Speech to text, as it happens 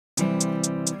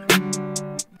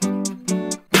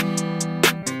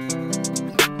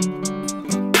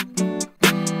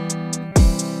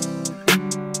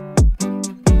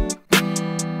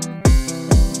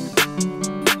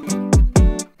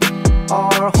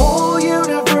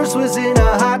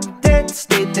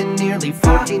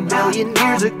billion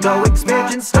years ago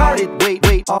expansion started. Wait,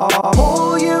 our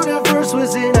whole universe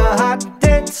was in a hot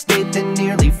dead state. Then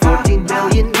nearly 14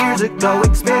 billion years ago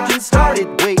expansion started.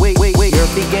 Wait,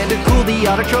 Earth began to cool, the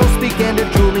autotrophs began to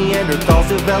drool, Neanderthals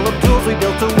developed tools, we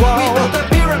built a wall. We built the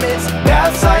pyramids,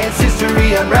 math, science,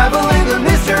 history, unraveling the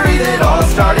mystery that all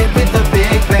started with the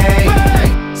Big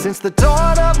Bang. Since the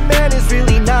dawn of man is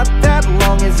really not that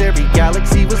long, as every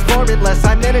galaxy was formed in less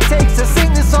time than it takes to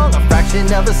sing this song. A fraction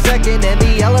of a second and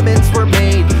the elements were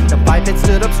made. The bipeds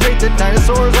stood up straight, the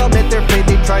dinosaurs all met their fate.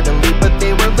 They tried to leap but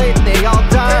they were late and they all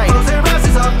died. They froze their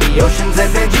asses off the oceans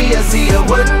and Pangea. See, you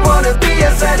wouldn't wanna be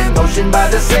a set in motion by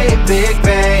the same Big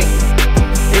Bang.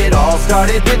 It all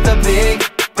started with the Big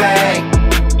Bang.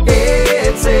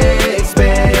 It's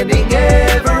expanding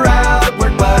ever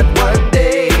outward, but one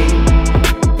day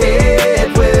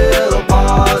it will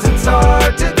pause and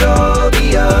start to go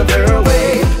the other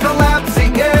way.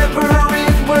 Collapsing ever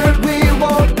inward, we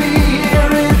won't be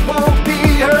here, it won't be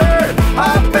heard.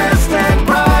 Our best and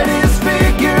brightest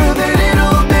figure, that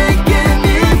it'll make an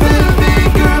even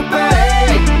bigger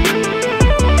bang.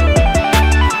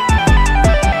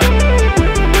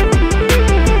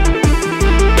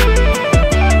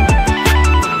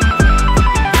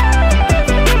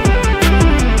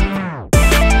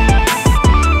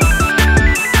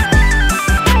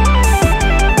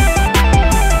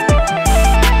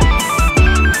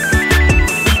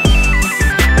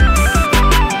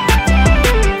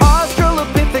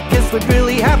 What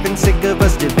really happened? Sick of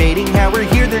us debating how we're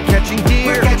here, they're catching deer.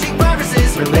 We're catching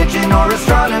viruses, religion or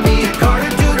astronomy,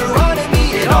 Descartes and Deuteronomy.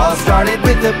 It all started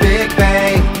with the Big